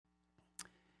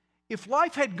If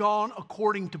life had gone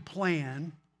according to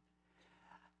plan,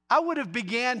 I would have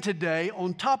began today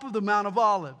on top of the Mount of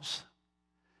Olives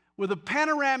with a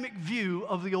panoramic view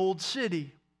of the old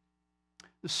city,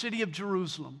 the city of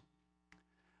Jerusalem.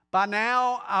 By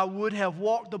now, I would have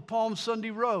walked the Palm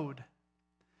Sunday Road,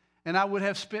 and I would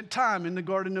have spent time in the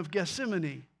Garden of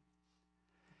Gethsemane.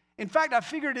 In fact, I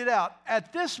figured it out.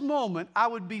 At this moment, I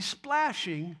would be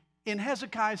splashing in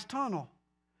Hezekiah's tunnel,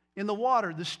 in the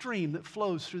water, the stream that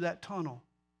flows through that tunnel.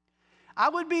 I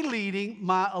would be leading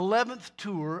my 11th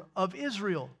tour of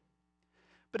Israel.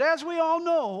 But as we all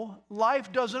know,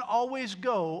 life doesn't always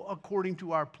go according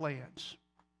to our plans.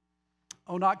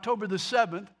 On October the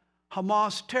 7th,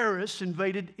 Hamas terrorists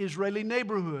invaded Israeli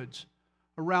neighborhoods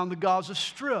around the Gaza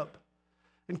Strip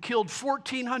and killed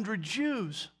 1,400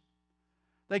 Jews.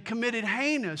 They committed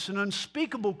heinous and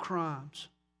unspeakable crimes.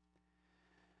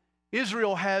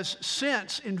 Israel has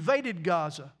since invaded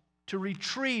Gaza to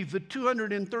retrieve the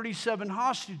 237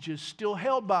 hostages still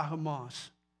held by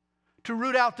Hamas, to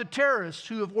root out the terrorists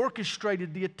who have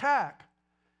orchestrated the attack,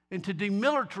 and to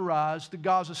demilitarize the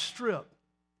Gaza Strip.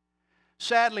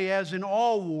 Sadly, as in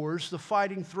all wars, the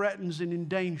fighting threatens and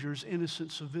endangers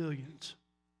innocent civilians.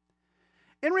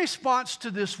 In response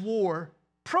to this war,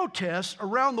 protests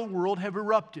around the world have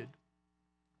erupted.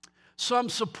 Some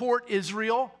support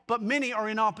Israel, but many are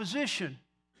in opposition.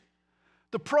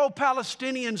 The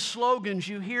pro-Palestinian slogans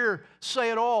you hear say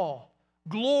it all.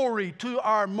 Glory to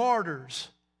our martyrs.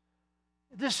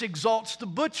 This exalts the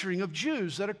butchering of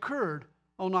Jews that occurred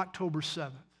on October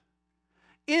 7th.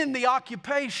 In the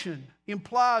occupation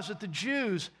implies that the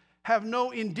Jews have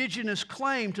no indigenous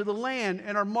claim to the land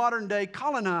and are modern-day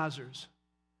colonizers.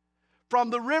 From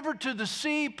the river to the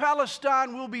sea,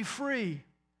 Palestine will be free.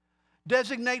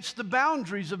 Designates the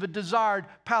boundaries of a desired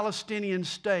Palestinian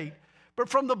state. But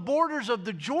from the borders of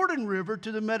the Jordan River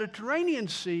to the Mediterranean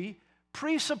Sea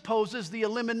presupposes the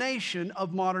elimination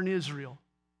of modern Israel.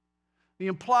 The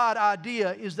implied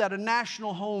idea is that a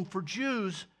national home for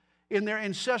Jews in their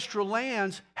ancestral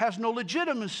lands has no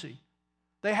legitimacy.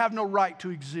 They have no right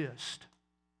to exist.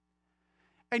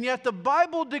 And yet the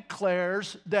Bible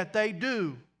declares that they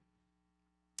do.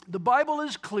 The Bible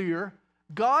is clear.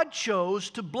 God chose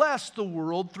to bless the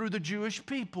world through the Jewish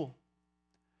people.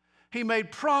 He made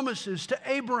promises to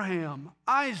Abraham,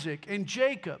 Isaac, and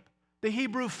Jacob, the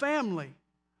Hebrew family,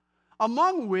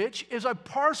 among which is a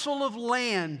parcel of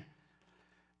land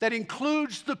that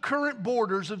includes the current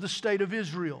borders of the state of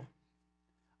Israel.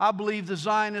 I believe the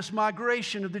Zionist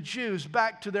migration of the Jews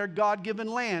back to their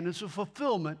God-given land is a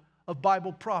fulfillment of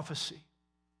Bible prophecy.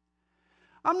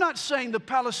 I'm not saying the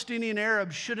Palestinian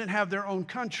Arabs shouldn't have their own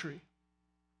country.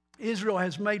 Israel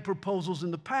has made proposals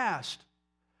in the past.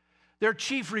 Their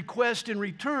chief request in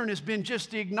return has been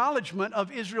just the acknowledgement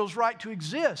of Israel's right to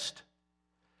exist.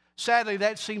 Sadly,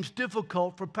 that seems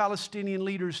difficult for Palestinian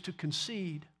leaders to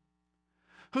concede.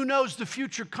 Who knows the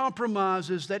future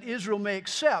compromises that Israel may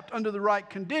accept under the right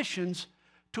conditions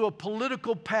to a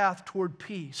political path toward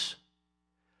peace.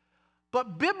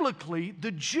 But biblically,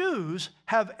 the Jews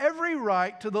have every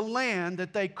right to the land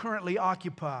that they currently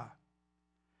occupy.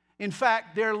 In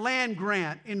fact, their land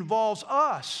grant involves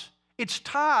us. It's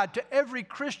tied to every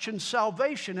Christian's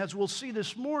salvation, as we'll see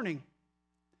this morning.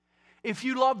 If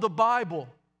you love the Bible,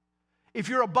 if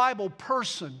you're a Bible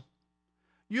person,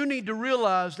 you need to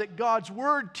realize that God's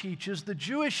Word teaches the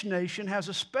Jewish nation has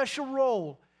a special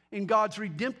role in God's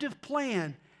redemptive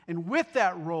plan, and with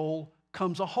that role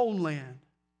comes a homeland.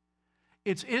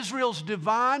 It's Israel's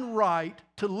divine right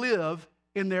to live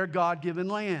in their God-given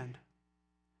land.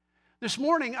 This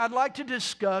morning, I'd like to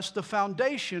discuss the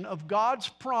foundation of God's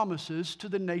promises to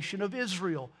the nation of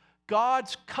Israel,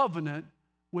 God's covenant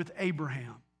with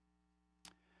Abraham.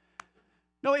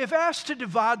 Now, if asked to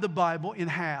divide the Bible in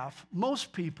half,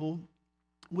 most people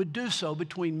would do so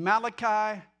between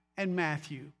Malachi and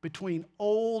Matthew, between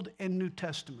Old and New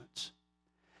Testaments.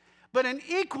 But an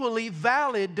equally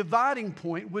valid dividing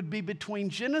point would be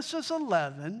between Genesis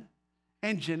 11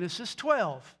 and Genesis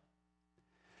 12.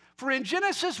 For in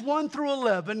Genesis 1 through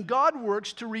 11, God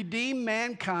works to redeem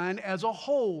mankind as a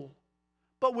whole,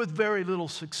 but with very little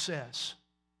success.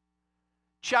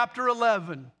 Chapter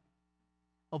 11,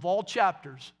 of all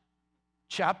chapters,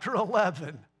 chapter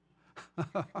 11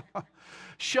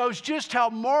 shows just how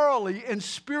morally and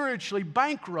spiritually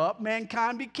bankrupt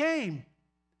mankind became.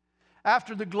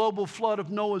 After the global flood of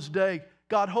Noah's day,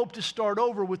 God hoped to start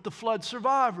over with the flood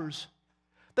survivors.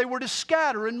 They were to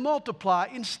scatter and multiply.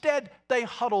 Instead, they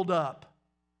huddled up.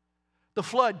 The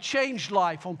flood changed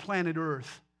life on planet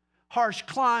Earth. Harsh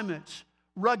climates,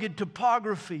 rugged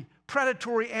topography,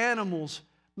 predatory animals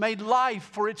made life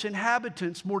for its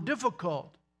inhabitants more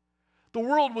difficult. The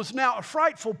world was now a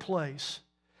frightful place.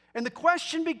 And the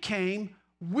question became,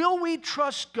 will we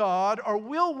trust God or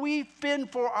will we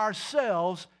fend for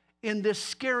ourselves in this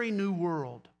scary new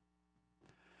world?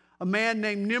 A man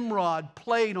named Nimrod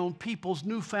played on people's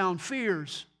newfound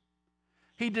fears.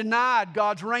 He denied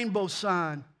God's rainbow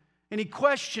sign, and he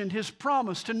questioned his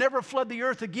promise to never flood the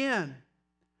earth again.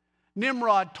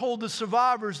 Nimrod told the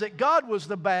survivors that God was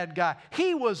the bad guy.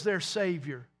 He was their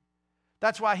savior.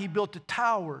 That's why he built a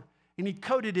tower, and he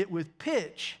coated it with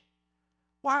pitch.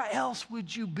 Why else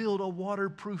would you build a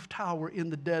waterproof tower in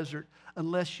the desert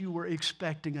unless you were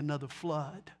expecting another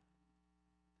flood?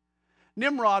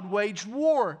 Nimrod waged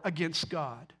war against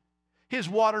God. His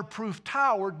waterproof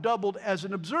tower doubled as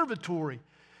an observatory.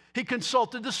 He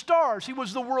consulted the stars. He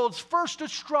was the world's first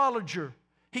astrologer.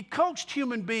 He coaxed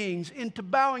human beings into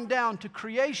bowing down to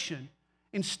creation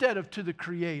instead of to the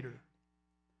Creator.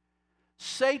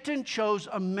 Satan chose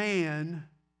a man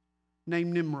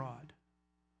named Nimrod,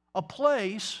 a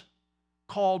place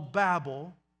called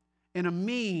Babel, and a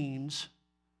means,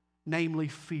 namely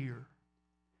fear.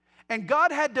 And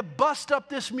God had to bust up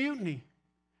this mutiny.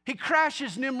 He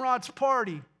crashes Nimrod's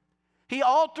party. He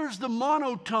alters the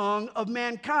monotongue of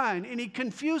mankind, and he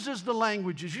confuses the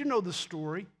languages. You know the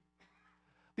story.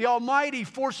 The Almighty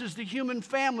forces the human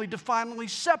family to finally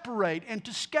separate and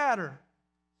to scatter.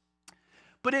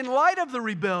 But in light of the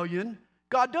rebellion,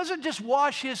 God doesn't just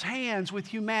wash his hands with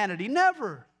humanity.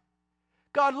 Never.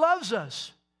 God loves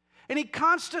us, and he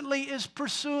constantly is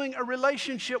pursuing a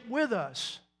relationship with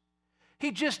us.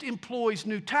 He just employs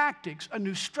new tactics, a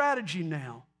new strategy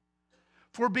now.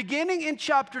 For beginning in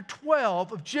chapter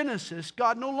 12 of Genesis,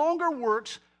 God no longer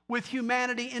works with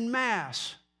humanity in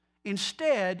mass.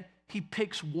 Instead, he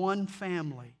picks one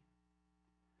family.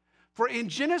 For in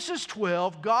Genesis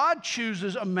 12, God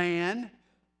chooses a man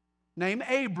named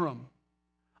Abram,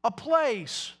 a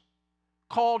place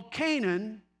called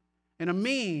Canaan, and a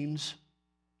means,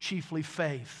 chiefly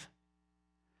faith.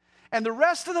 And the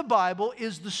rest of the Bible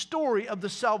is the story of the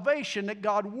salvation that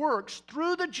God works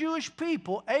through the Jewish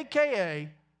people, a.k.a.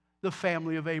 the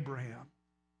family of Abraham.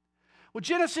 Well,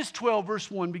 Genesis 12,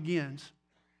 verse 1 begins.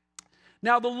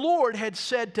 Now the Lord had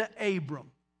said to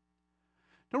Abram.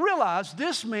 Now realize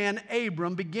this man,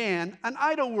 Abram, began an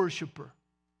idol worshiper.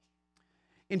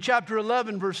 In chapter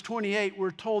 11, verse 28,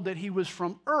 we're told that he was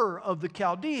from Ur of the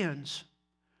Chaldeans.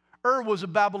 Ur was a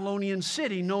Babylonian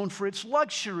city known for its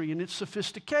luxury and its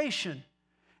sophistication.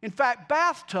 In fact,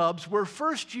 bathtubs were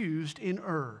first used in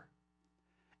Ur.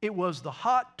 It was the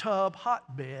hot tub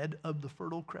hotbed of the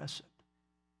Fertile Crescent.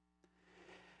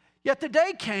 Yet the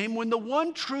day came when the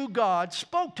one true God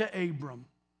spoke to Abram.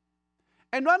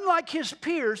 And unlike his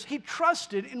peers, he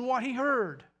trusted in what he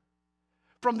heard.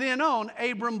 From then on,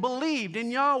 Abram believed in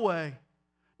Yahweh.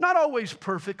 Not always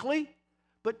perfectly,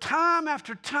 but time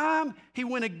after time, he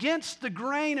went against the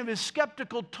grain of his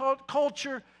skeptical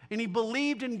culture, and he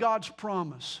believed in God's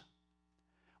promise.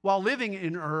 While living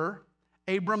in Ur,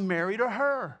 Abram married a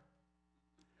Hur,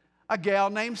 a gal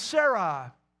named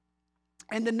Sarai.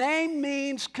 And the name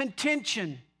means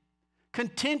contention,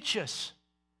 contentious,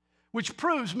 which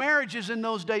proves marriages in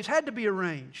those days had to be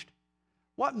arranged.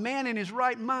 What man in his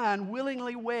right mind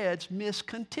willingly weds Miss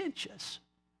Contentious?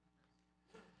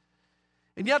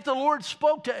 And yet the Lord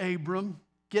spoke to Abram,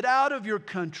 get out of your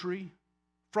country,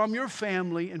 from your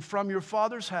family, and from your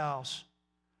father's house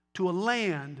to a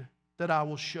land that I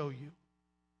will show you.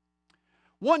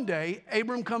 One day,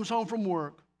 Abram comes home from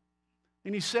work,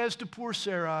 and he says to poor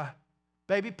Sarai,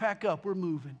 baby, pack up, we're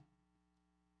moving.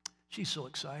 She's so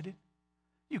excited.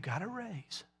 You got a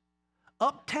raise.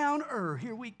 Uptown Ur,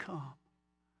 here we come.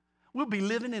 We'll be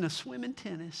living in a swimming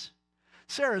tennis.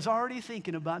 Sarah's already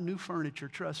thinking about new furniture,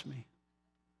 trust me.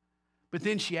 But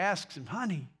then she asks him,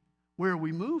 honey, where are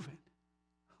we moving?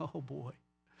 Oh boy.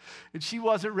 And she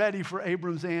wasn't ready for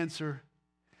Abram's answer.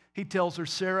 He tells her,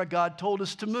 Sarah, God told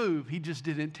us to move. He just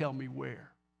didn't tell me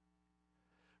where.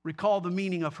 Recall the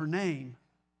meaning of her name.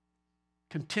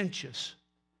 Contentious.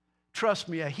 Trust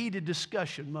me, a heated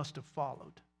discussion must have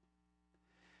followed.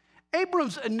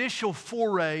 Abram's initial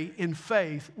foray in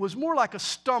faith was more like a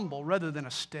stumble rather than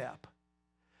a step.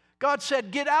 God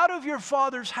said, get out of your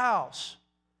father's house.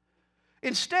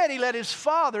 Instead, he let his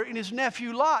father and his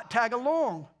nephew Lot tag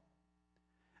along.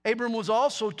 Abram was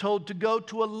also told to go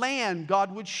to a land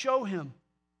God would show him.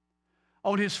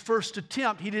 On his first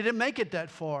attempt, he didn't make it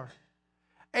that far.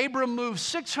 Abram moved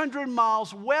 600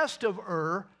 miles west of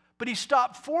Ur, but he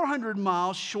stopped 400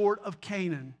 miles short of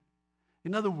Canaan.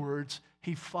 In other words,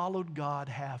 he followed God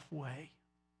halfway.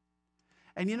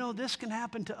 And you know, this can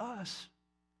happen to us.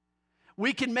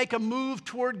 We can make a move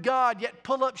toward God, yet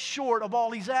pull up short of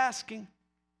all he's asking.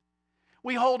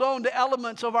 We hold on to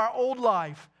elements of our old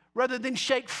life rather than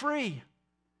shake free.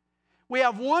 We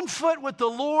have one foot with the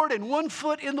Lord and one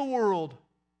foot in the world.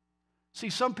 See,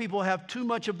 some people have too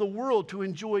much of the world to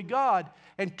enjoy God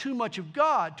and too much of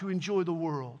God to enjoy the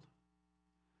world.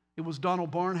 It was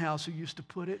Donald Barnhouse who used to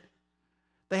put it.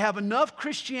 They have enough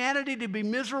Christianity to be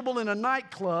miserable in a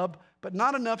nightclub, but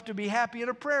not enough to be happy at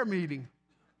a prayer meeting.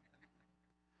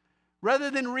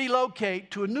 Rather than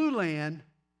relocate to a new land,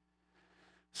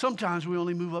 sometimes we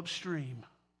only move upstream.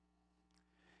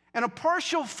 And a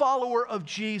partial follower of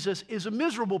Jesus is a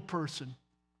miserable person.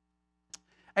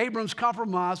 Abram's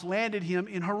compromise landed him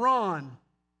in Haran.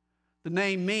 The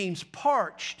name means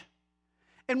parched.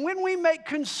 And when we make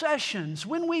concessions,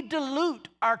 when we dilute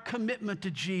our commitment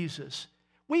to Jesus,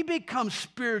 we become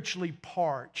spiritually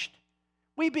parched.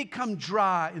 We become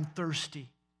dry and thirsty.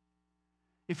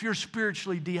 If you're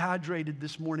spiritually dehydrated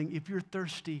this morning, if you're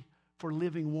thirsty for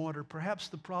living water, perhaps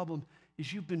the problem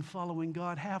is you've been following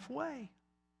God halfway.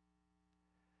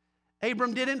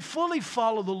 Abram didn't fully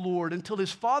follow the Lord until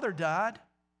his father died.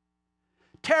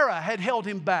 Terah had held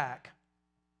him back.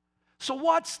 So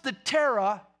what's the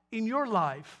Terah in your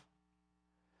life?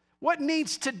 What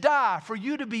needs to die for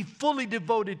you to be fully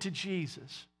devoted to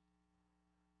Jesus?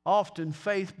 Often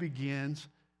faith begins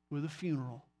with a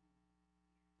funeral.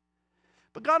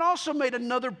 But God also made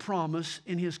another promise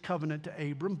in his covenant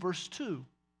to Abram, verse 2.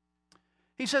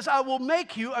 He says, I will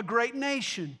make you a great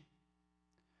nation.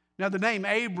 Now the name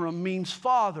Abram means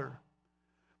father.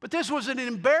 But this was an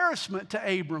embarrassment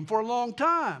to Abram for a long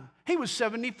time. He was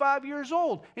 75 years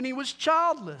old and he was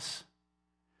childless.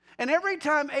 And every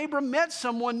time Abram met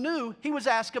someone new, he was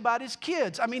asked about his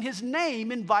kids. I mean, his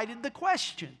name invited the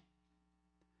question.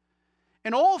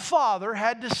 An old father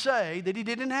had to say that he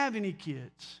didn't have any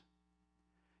kids.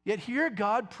 Yet here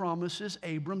God promises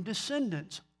Abram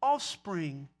descendants,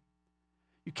 offspring.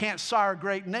 You can't sire a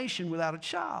great nation without a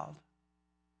child.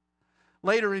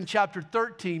 Later in chapter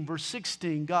 13, verse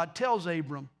 16, God tells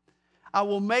Abram, I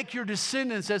will make your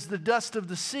descendants as the dust of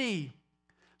the sea,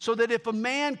 so that if a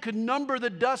man could number the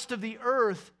dust of the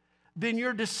earth, then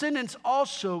your descendants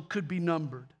also could be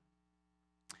numbered.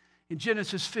 In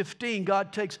Genesis 15,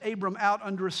 God takes Abram out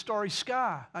under a starry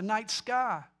sky, a night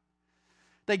sky.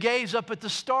 They gaze up at the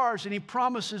stars, and he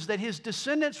promises that his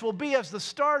descendants will be as the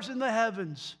stars in the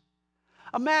heavens.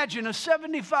 Imagine a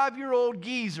 75-year-old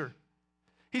geezer.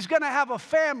 He's going to have a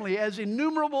family as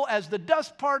innumerable as the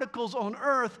dust particles on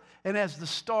earth and as the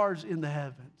stars in the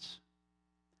heavens.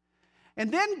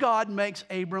 And then God makes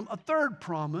Abram a third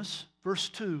promise, verse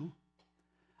 2.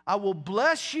 I will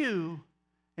bless you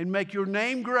and make your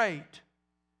name great,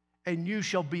 and you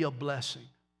shall be a blessing.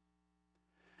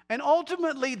 And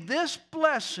ultimately, this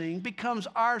blessing becomes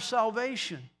our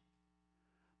salvation.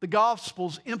 The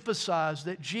Gospels emphasize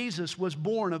that Jesus was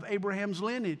born of Abraham's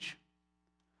lineage.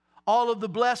 All of the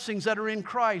blessings that are in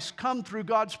Christ come through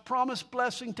God's promised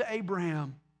blessing to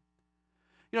Abraham.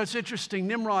 You know, it's interesting.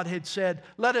 Nimrod had said,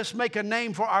 let us make a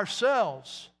name for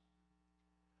ourselves.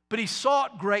 But he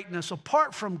sought greatness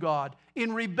apart from God,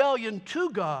 in rebellion to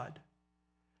God.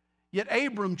 Yet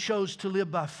Abram chose to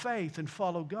live by faith and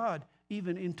follow God,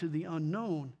 even into the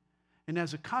unknown. And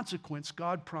as a consequence,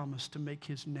 God promised to make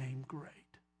his name great.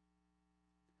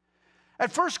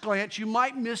 At first glance, you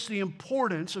might miss the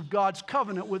importance of God's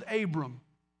covenant with Abram.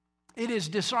 It is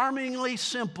disarmingly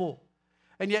simple.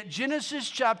 And yet Genesis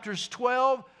chapters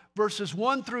 12, verses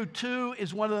 1 through 2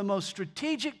 is one of the most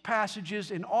strategic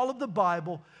passages in all of the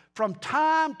Bible. From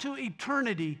time to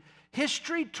eternity,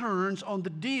 history turns on the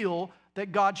deal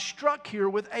that God struck here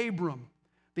with Abram,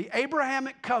 the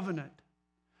Abrahamic covenant.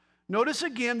 Notice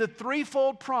again the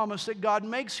threefold promise that God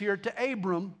makes here to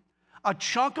Abram: a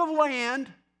chunk of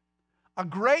land, a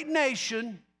great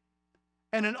nation,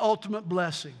 and an ultimate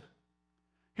blessing.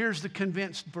 Here's the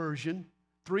condensed version.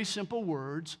 3 simple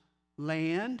words: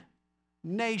 land,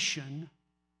 nation,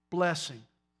 blessing.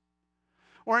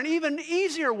 Or an even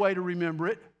easier way to remember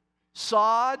it: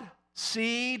 sod,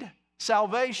 seed,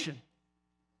 salvation.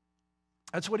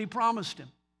 That's what he promised him.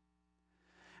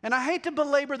 And I hate to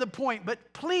belabor the point,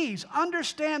 but please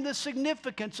understand the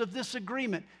significance of this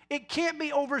agreement. It can't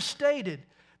be overstated.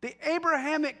 The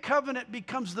Abrahamic covenant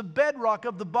becomes the bedrock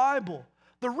of the Bible.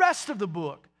 The rest of the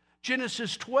book,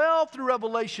 Genesis 12 through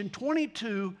Revelation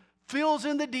 22, fills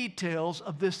in the details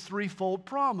of this threefold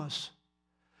promise.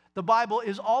 The Bible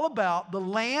is all about the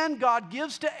land God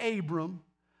gives to Abram,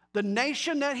 the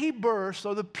nation that he births,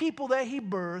 or the people that he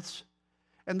births,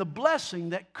 and the blessing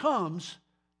that comes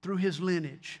through his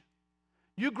lineage.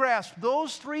 You grasp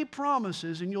those 3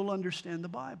 promises and you'll understand the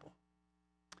Bible.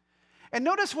 And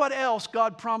notice what else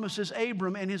God promises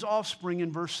Abram and his offspring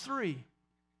in verse 3.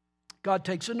 God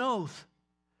takes an oath.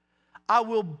 I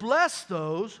will bless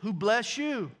those who bless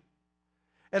you,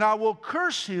 and I will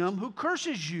curse him who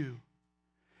curses you.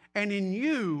 And in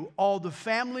you all the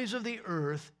families of the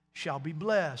earth shall be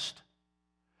blessed.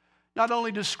 Not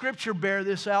only does Scripture bear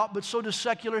this out, but so does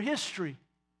secular history.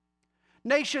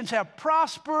 Nations have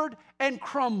prospered and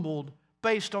crumbled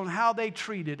based on how they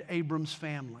treated Abram's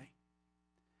family.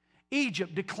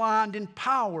 Egypt declined in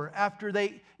power after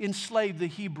they enslaved the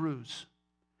Hebrews.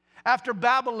 After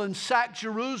Babylon sacked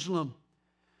Jerusalem,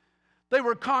 they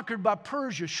were conquered by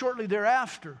Persia shortly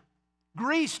thereafter.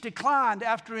 Greece declined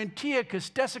after Antiochus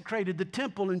desecrated the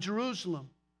temple in Jerusalem.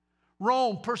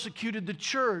 Rome persecuted the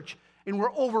church and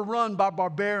were overrun by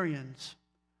barbarians.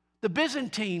 The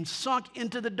Byzantines sunk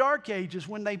into the Dark Ages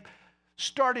when they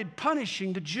started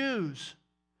punishing the Jews.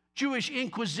 Jewish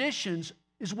inquisitions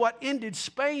is what ended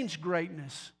Spain's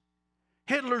greatness.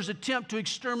 Hitler's attempt to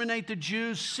exterminate the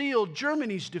Jews sealed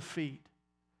Germany's defeat.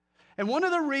 And one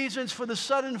of the reasons for the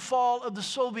sudden fall of the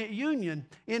Soviet Union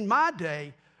in my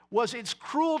day was its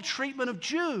cruel treatment of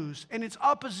Jews and its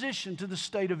opposition to the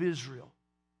state of Israel.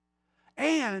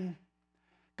 And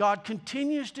God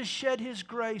continues to shed His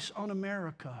grace on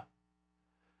America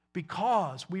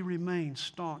because we remain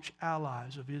staunch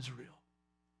allies of Israel.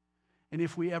 And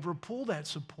if we ever pull that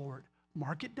support,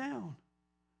 mark it down.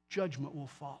 Judgment will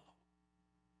follow.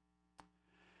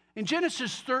 In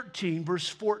Genesis 13, verse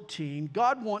 14,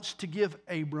 God wants to give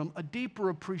Abram a deeper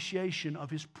appreciation of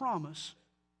His promise.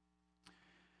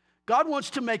 God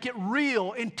wants to make it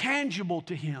real and tangible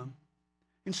to him.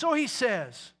 And so He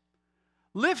says,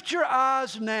 lift your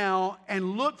eyes now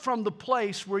and look from the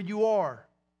place where you are.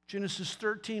 Genesis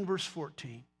 13, verse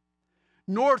 14.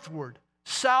 Northward,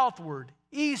 southward,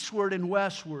 eastward, and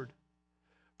westward.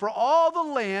 For all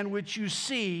the land which you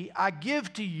see, I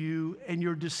give to you and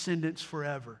your descendants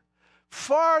forever.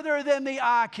 Farther than the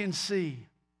eye can see.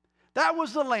 That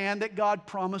was the land that God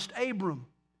promised Abram.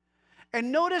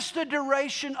 And notice the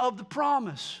duration of the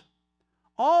promise.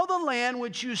 All the land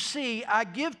which you see, I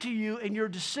give to you and your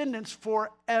descendants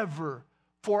forever.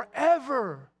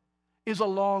 Forever is a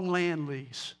long land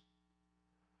lease.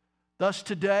 Thus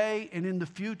today and in the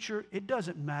future, it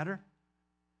doesn't matter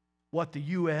what the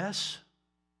U.S.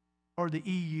 or the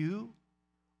EU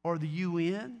or the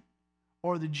UN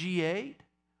or the G8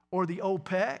 or the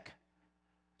OPEC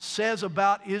says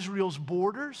about Israel's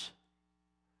borders.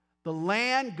 The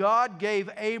land God gave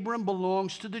Abram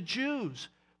belongs to the Jews,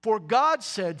 for God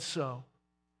said so.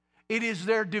 It is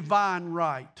their divine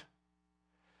right.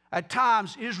 At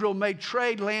times, Israel may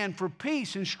trade land for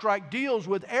peace and strike deals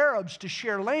with Arabs to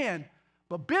share land,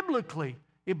 but biblically,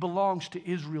 it belongs to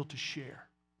Israel to share.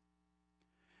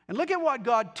 And look at what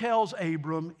God tells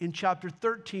Abram in chapter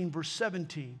 13, verse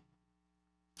 17.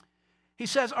 He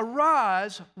says,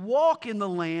 arise, walk in the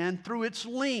land through its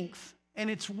length and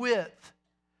its width,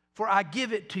 for I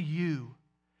give it to you.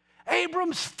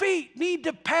 Abram's feet need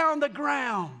to pound the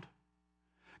ground.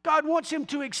 God wants him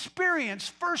to experience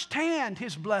firsthand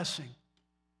His blessing.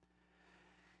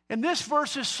 And this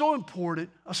verse is so important,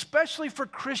 especially for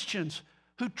Christians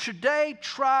who today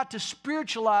try to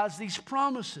spiritualize these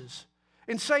promises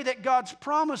and say that God's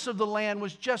promise of the land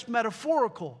was just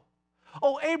metaphorical.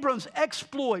 Oh, Abram's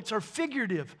exploits are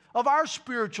figurative of our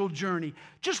spiritual journey.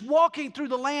 Just walking through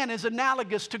the land is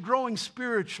analogous to growing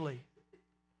spiritually.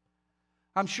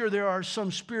 I'm sure there are some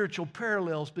spiritual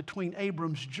parallels between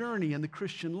Abram's journey and the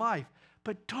Christian life,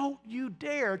 but don't you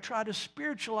dare try to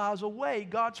spiritualize away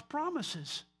God's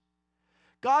promises.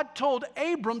 God told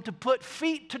Abram to put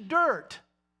feet to dirt,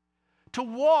 to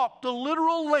walk the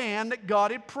literal land that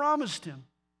God had promised him.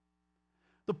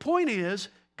 The point is,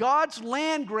 God's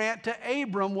land grant to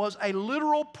Abram was a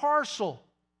literal parcel,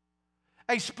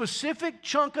 a specific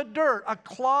chunk of dirt, a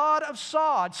clod of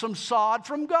sod, some sod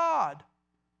from God.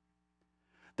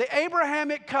 The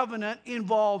Abrahamic covenant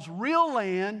involves real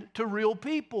land to real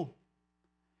people.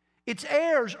 Its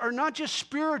heirs are not just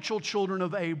spiritual children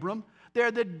of Abram,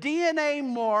 they're the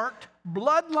DNA-marked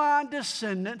bloodline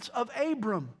descendants of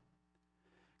Abram.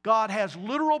 God has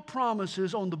literal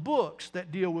promises on the books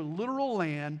that deal with literal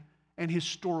land and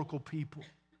historical people.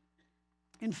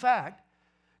 In fact,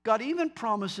 God even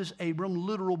promises Abram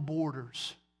literal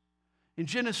borders. In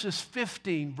Genesis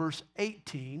 15, verse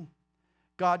 18,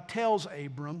 God tells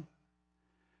Abram,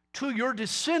 to your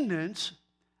descendants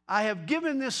I have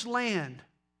given this land,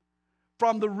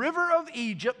 from the river of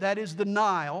Egypt, that is the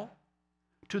Nile,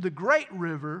 to the great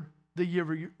river,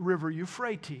 the river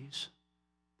Euphrates.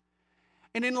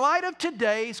 And in light of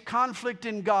today's conflict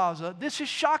in Gaza, this is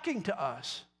shocking to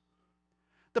us.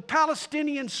 The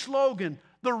Palestinian slogan,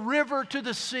 the river to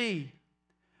the sea,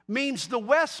 means the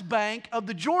west bank of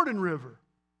the Jordan River.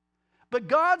 But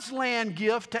God's land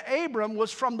gift to Abram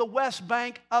was from the west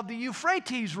bank of the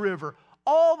Euphrates River,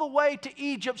 all the way to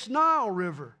Egypt's Nile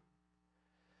River.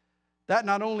 That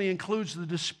not only includes the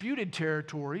disputed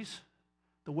territories,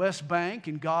 the West Bank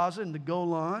and Gaza and the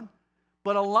Golan,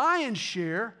 but a lion's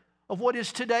share of what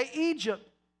is today Egypt,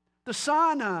 the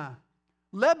Sinai,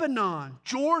 Lebanon,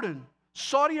 Jordan,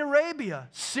 Saudi Arabia,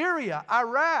 Syria,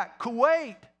 Iraq,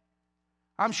 Kuwait.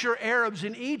 I'm sure Arabs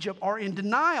in Egypt are in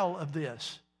denial of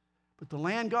this, but the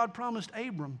land God promised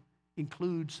Abram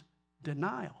includes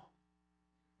denial.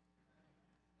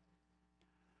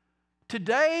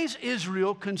 Today's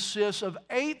Israel consists of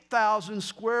 8,000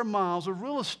 square miles of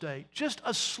real estate, just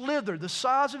a slither the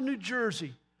size of New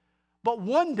Jersey. But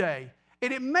one day,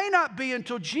 and it may not be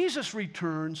until Jesus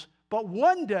returns, but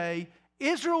one day,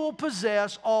 Israel will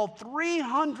possess all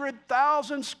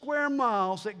 300,000 square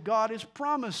miles that God has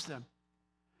promised them.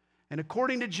 And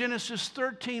according to Genesis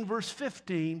 13, verse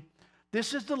 15,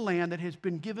 this is the land that has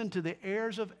been given to the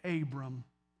heirs of Abram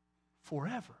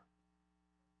forever.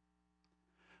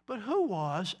 But who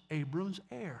was Abram's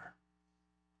heir?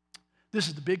 This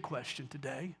is the big question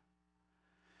today.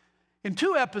 In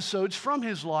 2 episodes from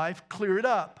his life, clear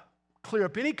up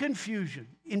any confusion.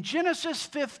 In Genesis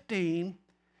 15,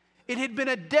 it had been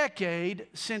a decade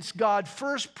since God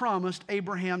first promised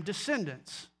Abraham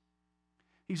descendants.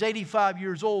 He's 85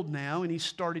 years old now, and he's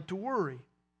started to worry.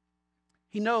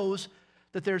 He knows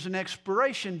that there's an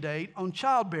expiration date on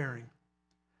childbearing,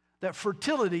 that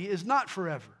fertility is not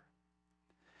forever.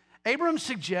 Abram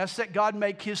suggests that God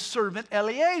make his servant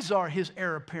Eliezer his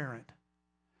heir apparent.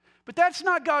 But that's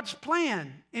not God's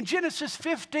plan. In Genesis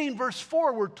 15, verse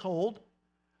 4, we're told,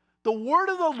 the word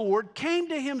of the Lord came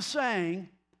to him saying,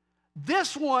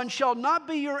 this one shall not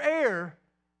be your heir,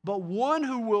 but one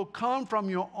who will come from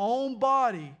your own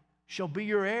body shall be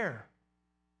your heir.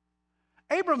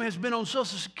 Abram has been on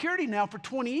Social Security now for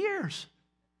 20 years.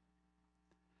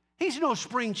 He's no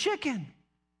spring chicken.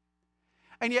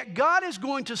 And yet God is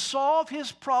going to solve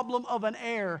his problem of an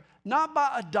heir, not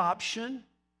by adoption,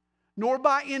 nor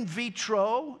by in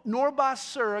vitro, nor by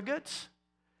surrogates.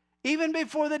 Even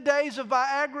before the days of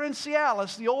Viagra and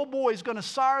Cialis, the old boy is going to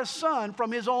sire a son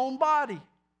from his own body.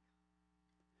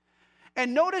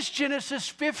 And notice Genesis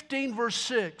 15, verse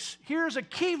 6. Here's a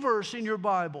key verse in your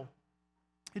Bible.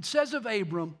 It says of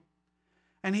Abram,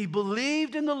 and he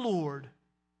believed in the Lord,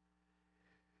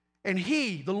 and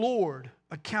he, the Lord,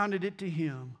 accounted it to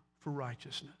him for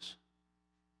righteousness.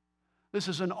 This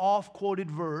is an oft-quoted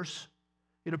verse.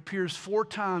 It appears 4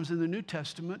 times in the New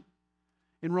Testament.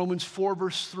 In Romans 4,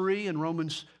 verse 3, in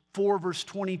Romans 4, verse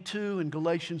 22, in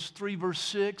Galatians 3, verse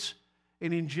 6,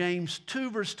 and in James 2,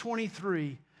 verse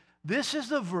 23. This is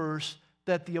the verse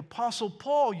that the Apostle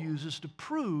Paul uses to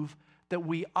prove that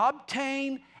we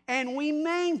obtain and we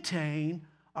maintain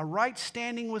a right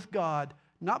standing with God,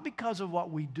 not because of what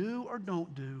we do or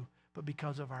don't do, but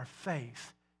because of our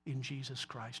faith in Jesus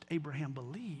Christ. Abraham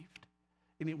believed,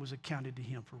 and it was accounted to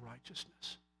him for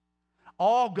righteousness.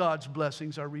 All God's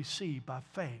blessings are received by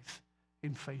faith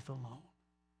in faith alone.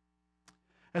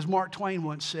 As Mark Twain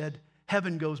once said,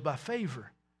 heaven goes by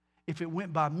favor. If it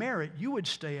went by merit, you would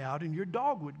stay out and your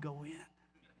dog would go in.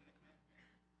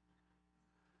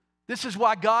 This is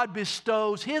why God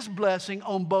bestows his blessing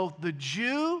on both the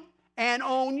Jew and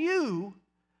on you,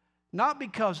 not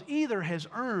because either has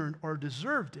earned or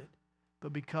deserved it,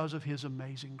 but because of his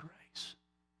amazing grace.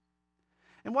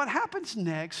 And what happens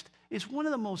next is one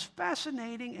of the most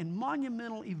fascinating and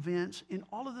monumental events in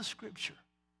all of the Scripture.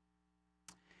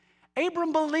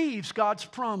 Abram believes God's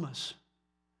promise.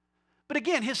 But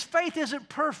again, his faith isn't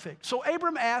perfect, so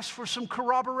Abram asks for some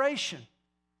corroboration.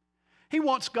 He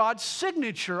wants God's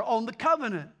signature on the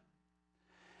covenant.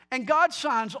 And God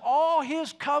signs all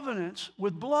his covenants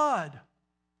with blood.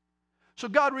 So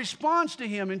God responds to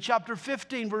him in chapter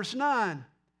 15, verse 9.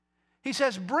 He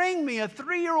says, bring me a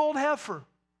 3-year-old heifer,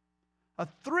 a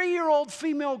 3-year-old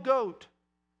female goat,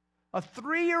 a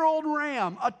 3-year-old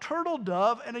ram, a turtle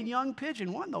dove, and a young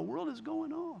pigeon. What in the world is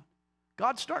going on?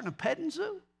 God's starting a petting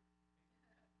zoo?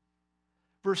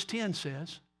 Verse 10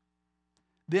 says,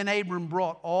 then Abram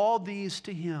brought all these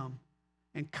to him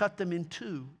and cut them in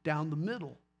 2 down the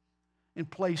middle and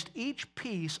placed each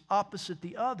piece opposite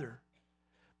the other,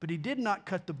 but he did not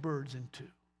cut the birds in 2.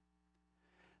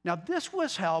 Now, this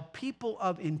was how people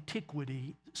of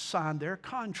antiquity signed their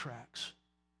contracts.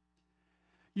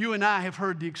 You and I have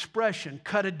heard the expression,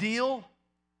 cut a deal.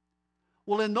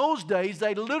 Well, in those days,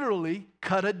 they literally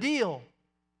cut a deal.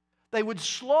 They would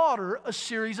slaughter a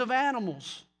series of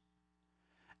animals.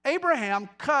 Abram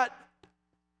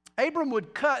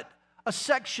would cut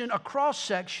a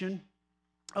cross-section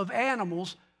of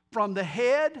animals from the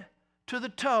head to the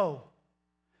toe.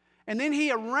 And then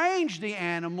he arranged the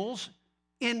animals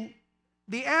in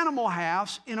the animal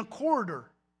house in a corridor.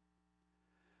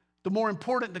 The more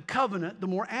important the covenant, the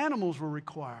more animals were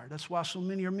required. That's why so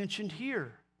many are mentioned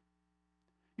here.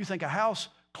 You think a house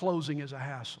closing is a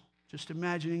hassle. Just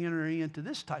imagining entering into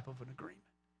this type of an agreement.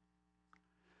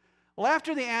 Well,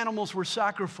 after the animals were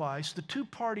sacrificed, the two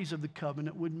parties of the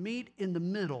covenant would meet in the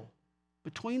middle,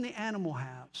 between the animal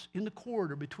halves, in the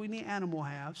corridor between the animal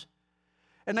halves,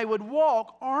 and they would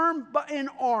walk arm in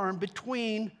arm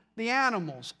between the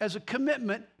animals as a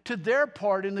commitment to their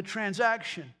part in the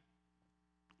transaction.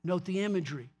 Note the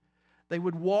imagery. They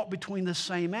would walk between the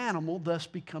same animal, thus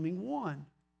becoming one.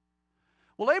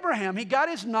 Well, Abraham, he got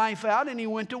his knife out and he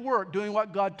went to work doing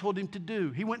what God told him to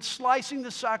do. He went slicing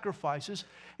the sacrifices,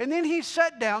 and then he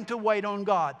sat down to wait on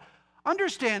God.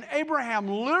 Understand, Abraham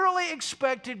literally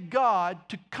expected God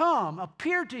to come,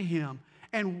 appear to him,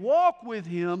 and walk with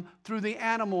him through the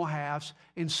animal halves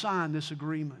and sign this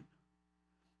agreement.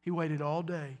 He waited all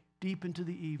day, deep into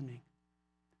the evening.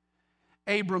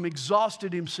 Abram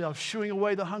exhausted himself, shooing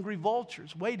away the hungry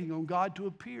vultures, waiting on God to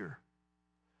appear.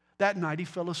 That night he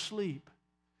fell asleep,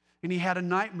 and he had a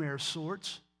nightmare of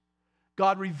sorts.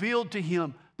 God revealed to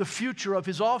him the future of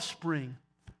his offspring,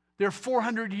 their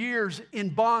 400 years in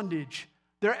bondage,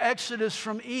 their exodus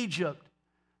from Egypt,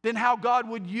 then how God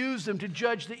would use them to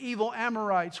judge the evil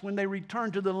Amorites when they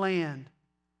returned to the land.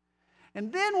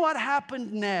 And then what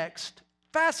happened next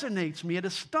fascinates me. It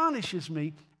astonishes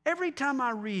me every time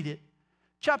I read it.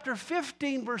 Chapter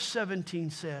 15, verse 17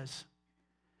 says,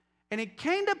 "And it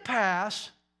came to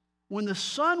pass, when the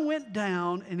sun went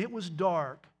down and it was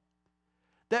dark,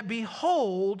 that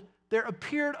behold, there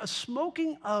appeared a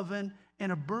smoking oven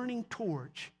and a burning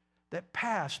torch that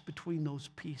passed between those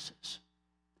pieces."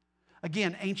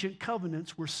 Again, ancient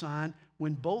covenants were signed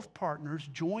when both partners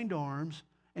joined arms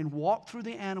and walked through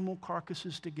the animal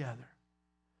carcasses together.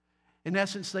 In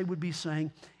essence, they would be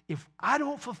saying, if I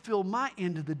don't fulfill my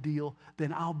end of the deal,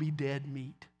 then I'll be dead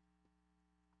meat.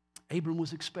 Abram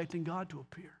was expecting God to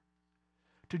appear,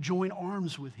 to join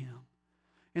arms with him,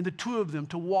 and the two of them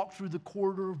to walk through the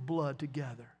corridor of blood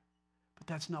together. But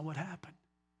that's not what happened.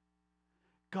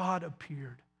 God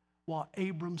appeared while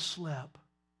Abram slept.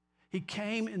 He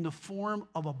came in the form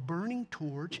of a burning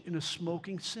torch and a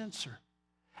smoking censer,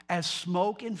 as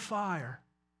smoke and fire.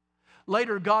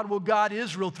 Later, God will guide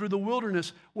Israel through the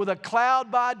wilderness with a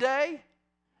cloud by day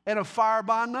and a fire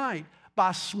by night,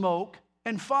 by smoke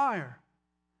and fire.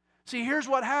 See, here's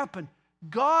what happened.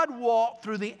 God walked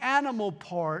through the animal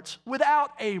parts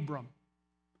without Abram.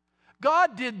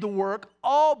 God did the work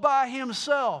all by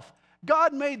himself.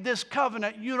 God made this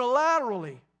covenant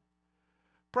unilaterally.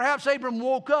 Perhaps Abram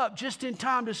woke up just in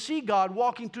time to see God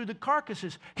walking through the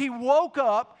carcasses. He woke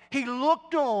up, he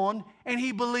looked on, and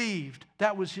he believed.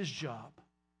 That was his job.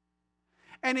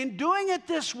 And in doing it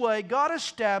this way, God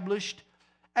established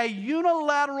a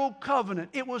unilateral covenant.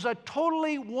 It was a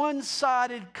totally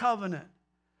one-sided covenant.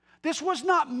 This was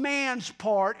not man's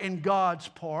part and God's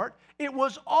part. It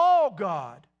was all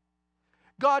God.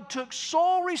 God took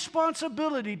sole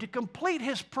responsibility to complete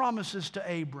his promises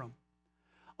to Abram.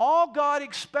 All God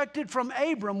expected from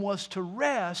Abram was to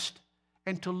rest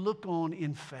and to look on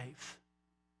in faith.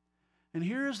 And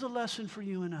here is the lesson for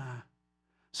you and I.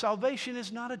 Salvation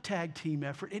is not a tag team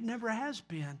effort. It never has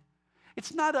been.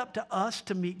 It's not up to us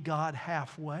to meet God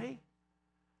halfway.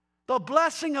 The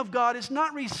blessing of God is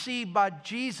not received by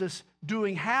Jesus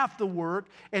doing half the work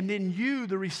and then you,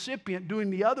 the recipient,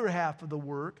 doing the other half of the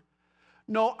work.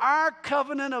 No, our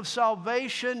covenant of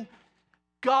salvation,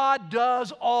 God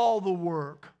does all the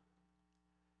work.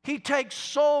 He takes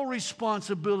sole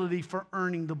responsibility for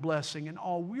earning the blessing, and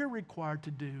all we're required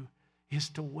to do is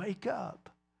to wake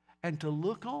up and to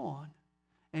look on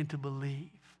and to believe.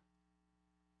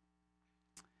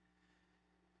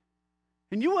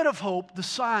 And you would have hoped the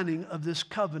signing of this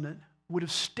covenant would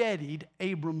have steadied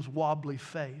Abram's wobbly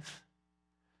faith.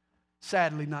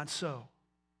 Sadly, not so.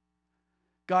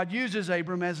 God uses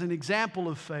Abram as an example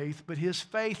of faith, but his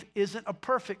faith isn't a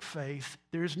perfect faith.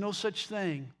 There is no such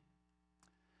thing.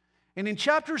 And in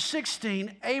chapter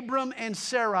 16, Abram and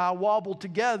Sarai wobbled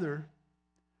together.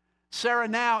 Sarah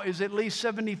now is at least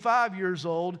 75 years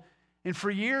old, and for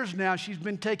years now she's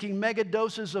been taking mega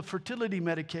doses of fertility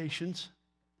medications.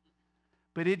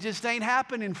 But it just ain't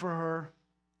happening for her.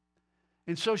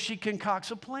 And so she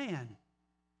concocts a plan.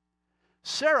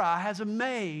 Sarah has a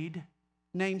maid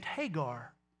named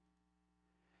Hagar.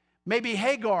 Maybe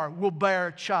Hagar will bear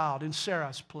a child in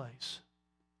Sarah's place.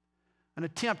 An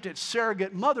attempt at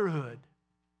surrogate motherhood.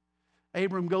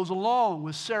 Abram goes along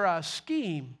with Sarai's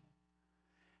scheme.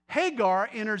 Hagar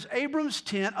enters Abram's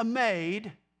tent, a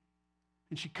maid,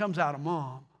 and she comes out a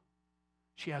mom.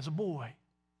 She has a boy.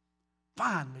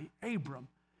 Finally, Abram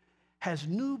has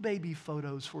new baby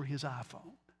photos for his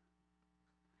iPhone.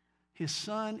 His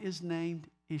son is named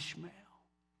Ishmael.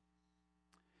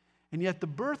 And yet the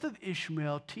birth of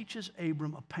Ishmael teaches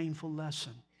Abram a painful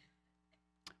lesson.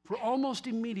 For almost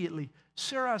immediately,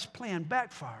 Sarai's plan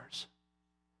backfires.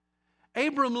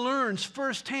 Abram learns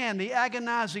firsthand the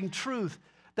agonizing truth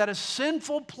that a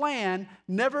sinful plan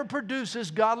never produces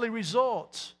godly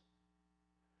results.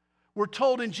 We're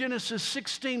told in Genesis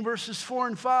 16, verses 4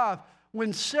 and 5,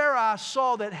 when Sarai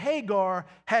saw that Hagar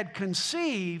had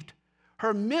conceived,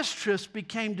 her mistress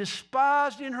became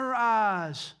despised in her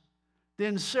eyes.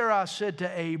 Then Sarai said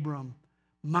to Abram,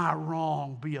 "My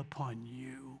wrong be upon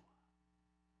you."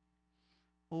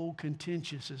 Old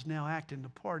contentious is now acting the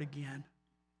part again.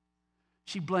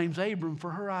 She blames Abram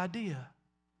for her idea.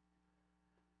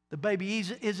 The baby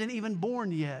isn't even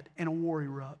born yet, and a war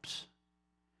erupts.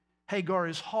 Hagar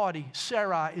is haughty.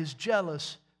 Sarai is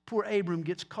jealous. Poor Abram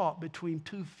gets caught between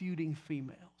two feuding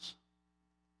females.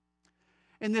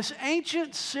 And this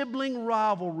ancient sibling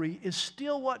rivalry is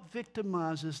still what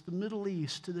victimizes the Middle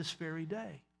East to this very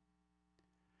day.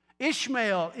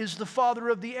 Ishmael is the father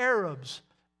of the Arabs.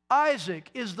 Isaac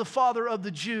is the father of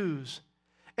the Jews.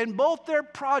 And both their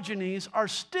progenies are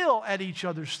still at each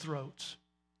other's throats.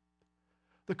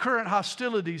 The current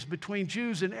hostilities between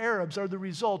Jews and Arabs are the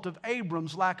result of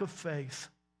Abram's lack of faith.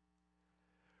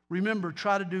 Remember,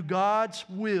 try to do God's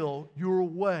will your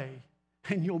way,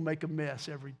 and you'll make a mess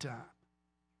every time.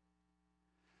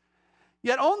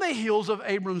 Yet on the heels of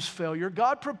Abram's failure,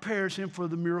 God prepares him for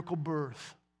the miracle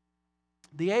birth.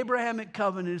 The Abrahamic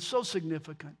covenant is so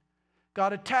significant.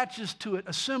 God attaches to it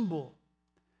a symbol.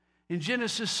 In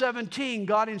Genesis 17,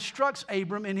 God instructs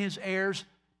Abram and his heirs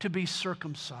to be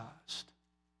circumcised.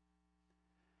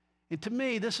 And to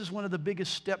me, this is one of the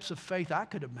biggest steps of faith I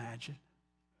could imagine.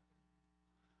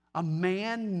 A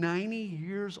man 90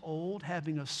 years old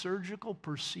having a surgical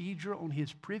procedure on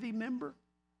his privy member?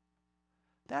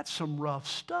 That's some rough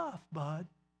stuff, bud.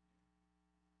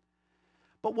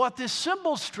 But what this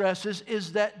symbol stresses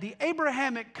is that the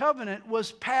Abrahamic covenant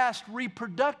was passed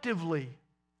reproductively.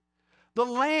 The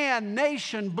land,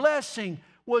 nation, blessing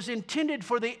was intended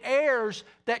for the heirs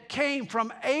that came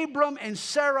from Abram and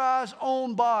Sarai's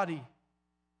own body.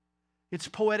 It's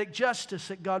poetic justice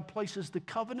that God places the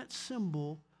covenant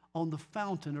symbol on the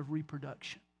fountain of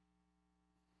reproduction.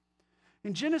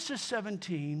 In Genesis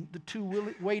 17, the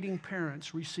two waiting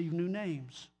parents receive new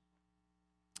names.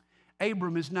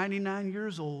 Abram is 99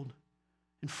 years old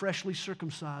and freshly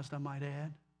circumcised, I might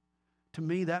add. To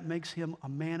me, that makes him a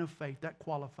man of faith. That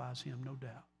qualifies him, no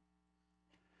doubt.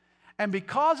 And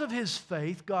because of his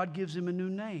faith, God gives him a new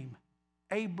name,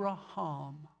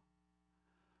 Abraham,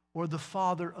 or the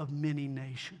father of many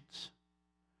nations.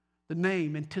 The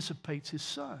name anticipates his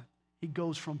son. He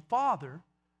goes from father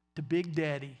to Big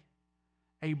Daddy,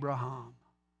 Abraham.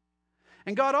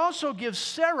 And God also gives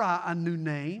Sarai a new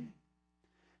name.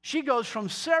 She goes from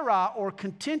Sarai, or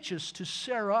contentious, to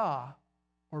Sarah,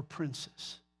 or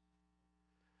princess.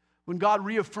 When God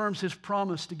reaffirms his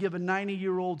promise to give a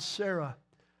 90-year-old Sarah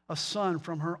a son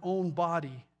from her own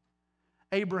body,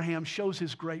 Abraham shows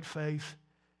his great faith.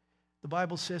 The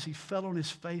Bible says he fell on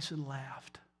his face and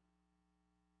laughed.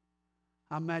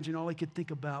 I imagine all he could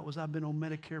think about was, I've been on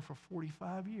Medicare for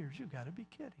 45 years. You've got to be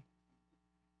kidding.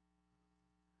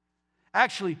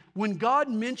 Actually, when God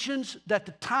mentions that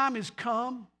the time has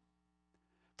come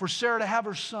for Sarah to have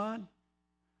her son,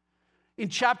 in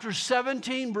chapter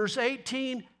 17, verse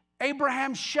 18,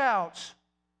 Abraham shouts,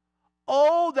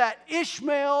 "Oh, that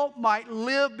Ishmael might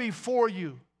live before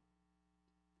you."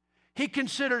 He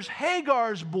considers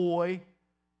Hagar's boy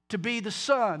to be the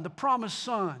son, the promised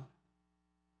son.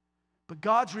 But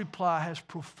God's reply has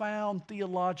profound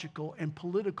theological and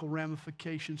political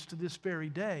ramifications to this very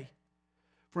day.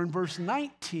 For in verse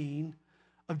 19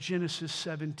 of Genesis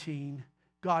 17,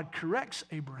 God corrects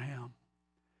Abraham.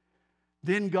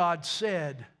 Then God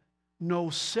said, "No,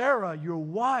 Sarah, your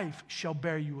wife, shall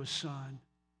bear you a son,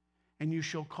 and you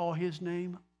shall call his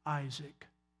name Isaac.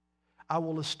 I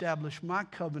will establish my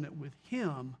covenant with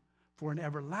him for an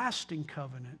everlasting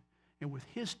covenant, and with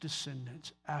his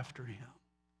descendants after him."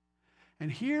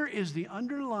 And here is the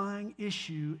underlying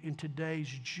issue in today's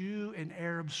Jew and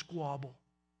Arab squabble.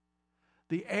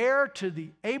 The heir to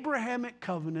the Abrahamic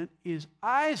covenant is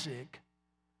Isaac,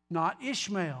 not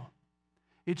Ishmael.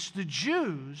 It's the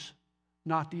Jews,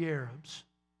 not the Arabs.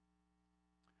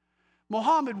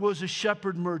 Muhammad was a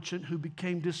shepherd merchant who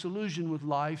became disillusioned with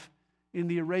life in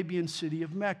the Arabian city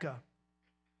of Mecca.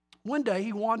 One day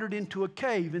he wandered into a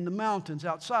cave in the mountains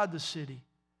outside the city.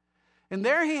 And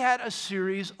there he had a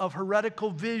series of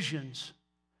heretical visions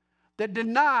that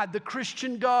denied the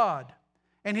Christian God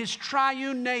and his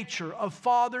triune nature of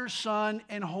Father, Son,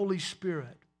 and Holy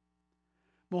Spirit.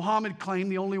 Muhammad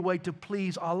claimed the only way to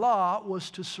please Allah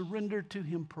was to surrender to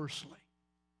him personally.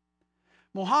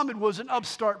 Muhammad was an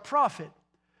upstart prophet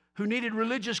who needed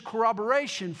religious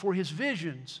corroboration for his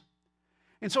visions.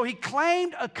 And so he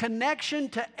claimed a connection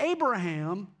to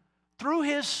Abraham through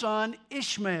his son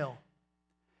Ishmael.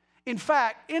 In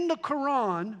fact, in the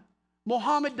Quran,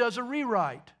 Muhammad does a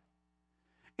rewrite.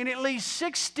 In at least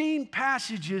 16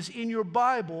 passages in your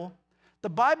Bible, the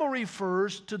Bible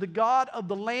refers to the God of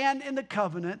the land and the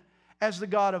covenant as the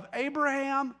God of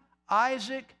Abraham,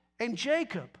 Isaac, and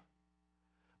Jacob.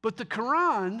 But the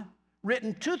Quran,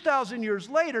 written 2,000 years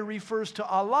later, refers to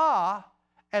Allah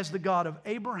as the God of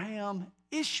Abraham,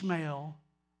 Ishmael,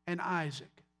 and Isaac.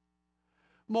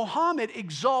 Muhammad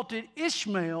exalted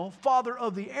Ishmael, father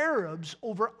of the Arabs,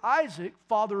 over Isaac,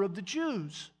 father of the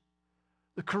Jews.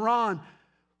 The Quran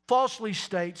falsely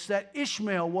states that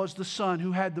Ishmael was the son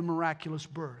who had the miraculous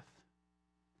birth.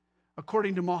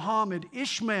 According to Muhammad,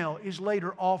 Ishmael is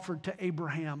later offered by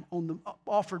Abraham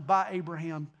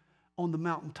on the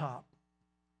mountaintop.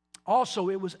 Also,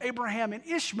 it was Abraham and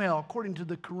Ishmael, according to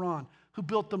the Quran, who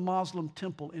built the Muslim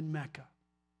temple in Mecca.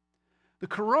 The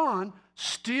Quran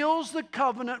steals the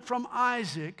covenant from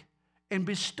Isaac and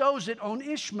bestows it on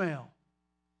Ishmael.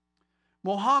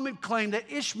 Muhammad claimed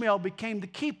that Ishmael became the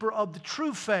keeper of the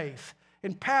true faith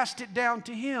and passed it down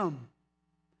to him,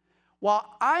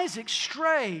 while Isaac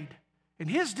strayed and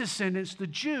his descendants, the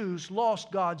Jews,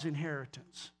 lost God's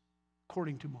inheritance,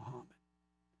 according to Muhammad.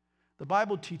 The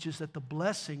Bible teaches that the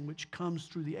blessing which comes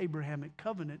through the Abrahamic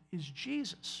covenant is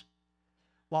Jesus,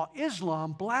 while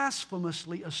Islam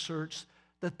blasphemously asserts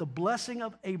that the blessing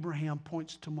of Abraham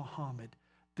points to Muhammad.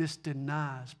 This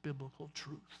denies biblical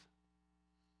truth.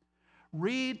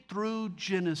 Read through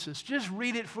Genesis. Just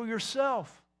read it for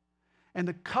yourself. And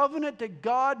the covenant that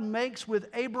God makes with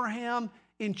Abraham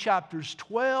in chapters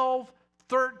 12,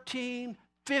 13,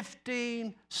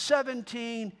 15,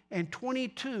 17, and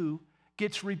 22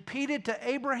 gets repeated to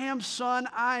Abraham's son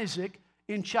Isaac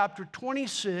in chapter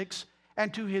 26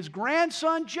 and to his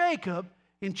grandson Jacob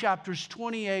in chapters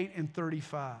 28 and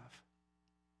 35.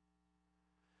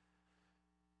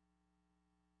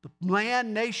 The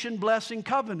land, nation, blessing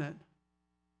covenant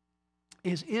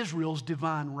is Israel's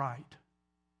divine right.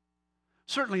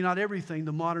 Certainly not everything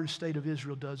the modern state of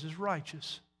Israel does is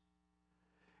righteous.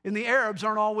 And the Arabs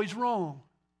aren't always wrong.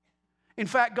 In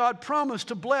fact, God promised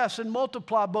to bless and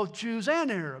multiply both Jews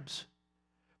and Arabs.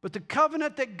 But the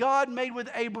covenant that God made with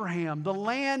Abraham, the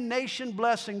land, nation,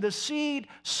 blessing, the seed,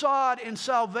 sod, and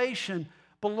salvation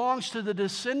belongs to the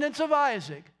descendants of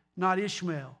Isaac, not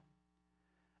Ishmael.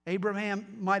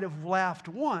 Abraham might have laughed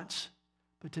once,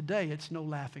 but today it's no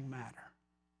laughing matter.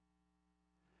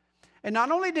 And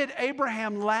not only did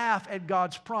Abraham laugh at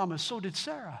God's promise, so did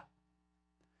Sarah.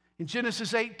 In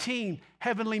Genesis 18,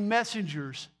 heavenly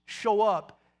messengers show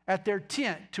up at their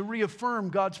tent to reaffirm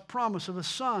God's promise of a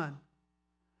son.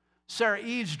 Sarah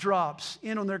eavesdrops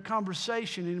in on their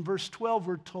conversation. In verse 12,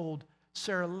 we're told,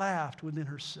 Sarah laughed within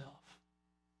herself.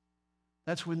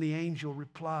 That's when the angel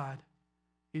replied,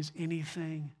 "Is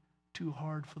anything too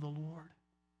hard for the Lord?"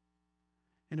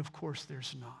 And of course,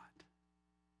 there's not.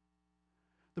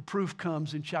 The proof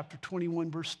comes in chapter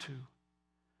 21, verse 2.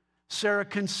 Sarah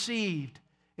conceived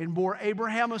and bore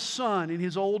Abraham a son in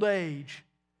his old age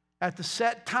at the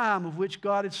set time of which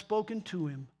God had spoken to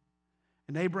him.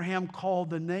 And Abraham called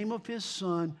the name of his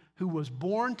son who was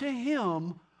born to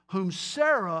him, whom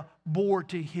Sarah bore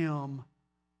to him,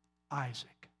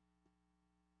 Isaac.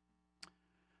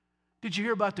 Did you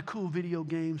hear about the cool video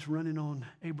games running on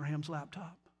Abraham's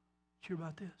laptop? Did you hear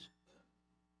about this?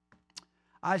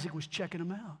 Isaac was checking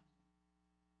them out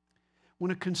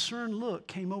when a concerned look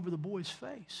came over the boy's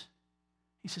face.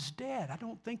 He says, "Dad, I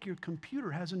don't think your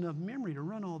computer has enough memory to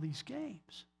run all these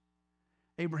games."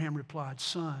 Abraham replied,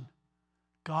 "Son,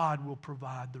 God will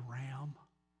provide the RAM."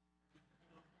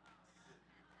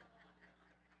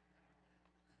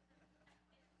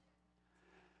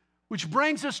 Which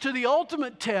brings us to the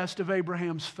ultimate test of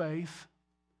Abraham's faith,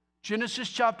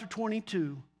 Genesis chapter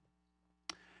 22.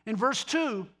 In verse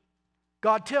 2,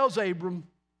 God tells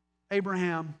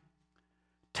Abraham,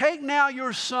 "Take now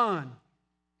your son,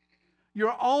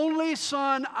 your only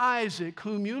son Isaac,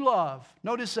 whom you love."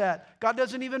 Notice that. God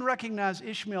doesn't even recognize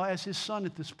Ishmael as his son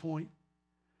at this point.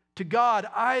 To God,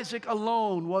 Isaac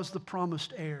alone was the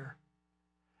promised heir.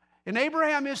 And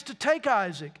Abraham is to take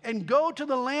Isaac and go to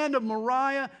the land of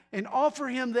Moriah and offer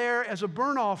him there as a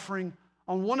burnt offering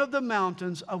on one of the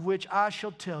mountains of which I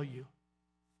shall tell you.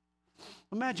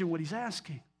 Imagine what he's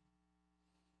asking.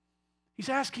 He's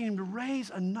asking him to raise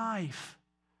a knife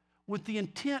with the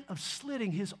intent of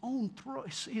slitting his own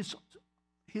throat,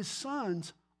 his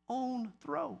son's own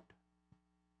throat.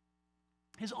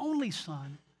 His only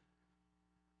son.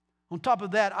 On top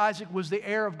of that, Isaac was the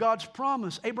heir of God's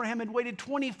promise. Abraham had waited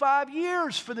 25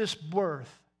 years for this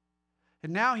birth.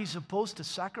 And now he's supposed to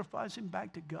sacrifice him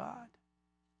back to God.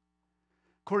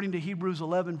 According to Hebrews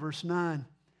 11, verse 9,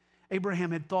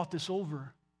 Abraham had thought this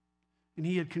over, and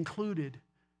he had concluded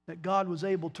that God was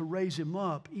able to raise him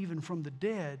up even from the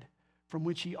dead, from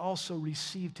which he also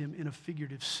received him in a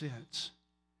figurative sense.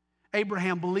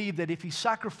 Abraham believed that if he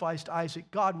sacrificed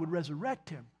Isaac, God would resurrect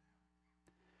him.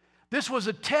 This was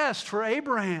a test for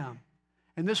Abraham,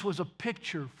 and this was a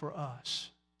picture for us.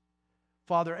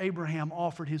 Father Abraham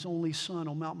offered his only son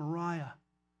on Mount Moriah,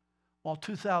 while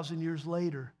 2,000 years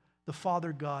later, the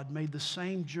Father God made the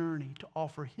same journey to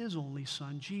offer his only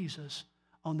son, Jesus,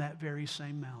 on that very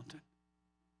same mountain.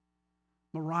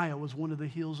 Moriah was one of the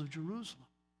hills of Jerusalem.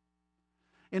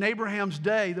 In Abraham's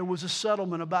day, there was a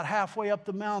settlement about halfway up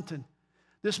the mountain.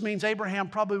 This means Abraham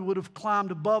probably would have climbed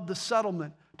above the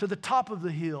settlement to the top of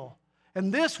the hill.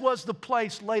 And this was the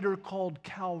place later called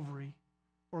Calvary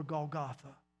or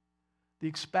Golgotha, the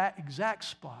exact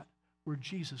spot where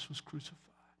Jesus was crucified.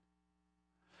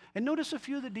 And notice a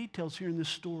few of the details here in this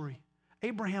story.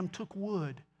 Abraham took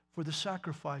wood for the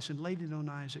sacrifice and laid it on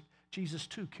Isaac. Jesus,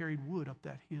 too, carried wood up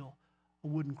that hill, a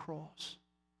wooden cross.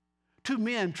 2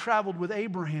 men traveled with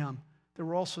Abraham. There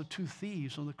were also 2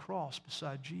 thieves on the cross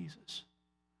beside Jesus.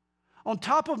 On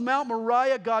top of Mount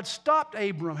Moriah, God stopped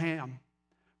Abraham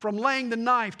from laying the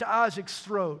knife to Isaac's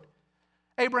throat.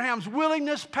 Abraham's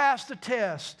willingness passed the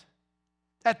test.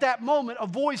 At that moment, a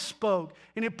voice spoke,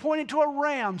 and it pointed to a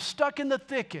ram stuck in the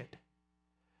thicket.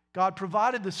 God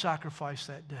provided the sacrifice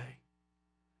that day,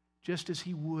 just as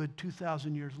he would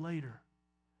 2,000 years later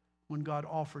when God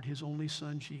offered his only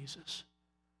son, Jesus,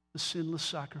 the sinless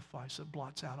sacrifice that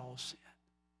blots out all sin.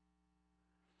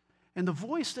 And the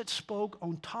voice that spoke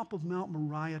on top of Mount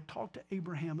Moriah talked to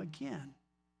Abraham again.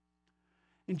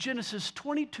 In Genesis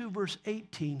 22, verse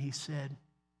 18, he said,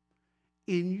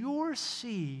 "In your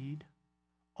seed,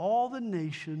 all the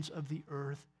nations of the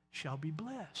earth shall be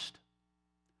blessed."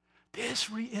 This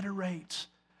reiterates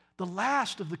the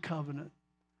last of the covenant,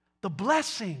 the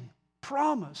blessing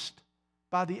promised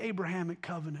by the Abrahamic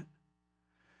covenant.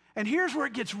 And here's where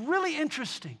it gets really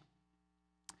interesting.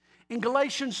 In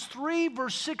Galatians 3,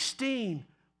 verse 16,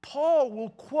 Paul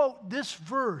will quote this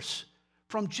verse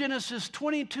from Genesis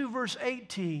 22, verse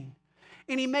 18.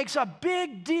 And he makes a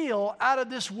big deal out of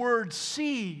this word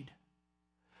seed.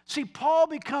 See, Paul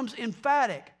becomes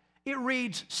emphatic. It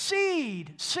reads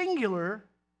seed, singular,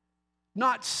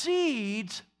 not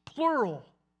seeds, plural.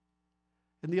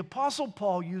 And the Apostle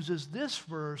Paul uses this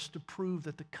verse to prove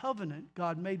that the covenant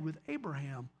God made with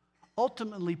Abraham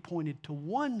ultimately pointed to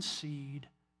one seed,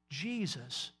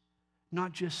 Jesus,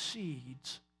 not just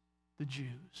seeds, the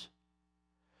Jews.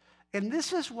 And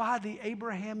this is why the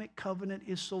Abrahamic covenant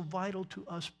is so vital to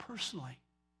us personally.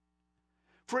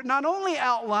 For it not only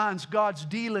outlines God's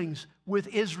dealings with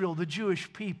Israel, the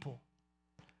Jewish people,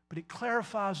 but it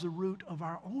clarifies the root of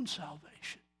our own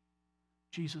salvation,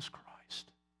 Jesus Christ.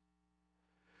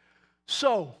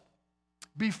 So,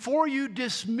 before you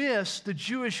dismiss the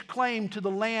Jewish claim to the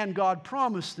land God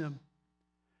promised them,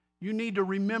 you need to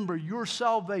remember your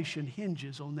salvation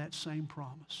hinges on that same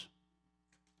promise.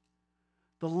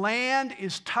 The land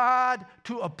is tied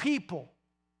to a people.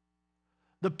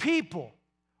 The people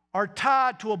are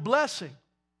tied to a blessing.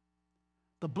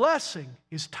 The blessing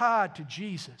is tied to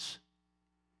Jesus.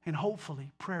 And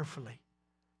hopefully, prayerfully,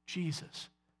 Jesus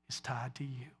is tied to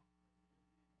you.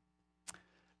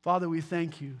 Father, we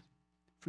thank you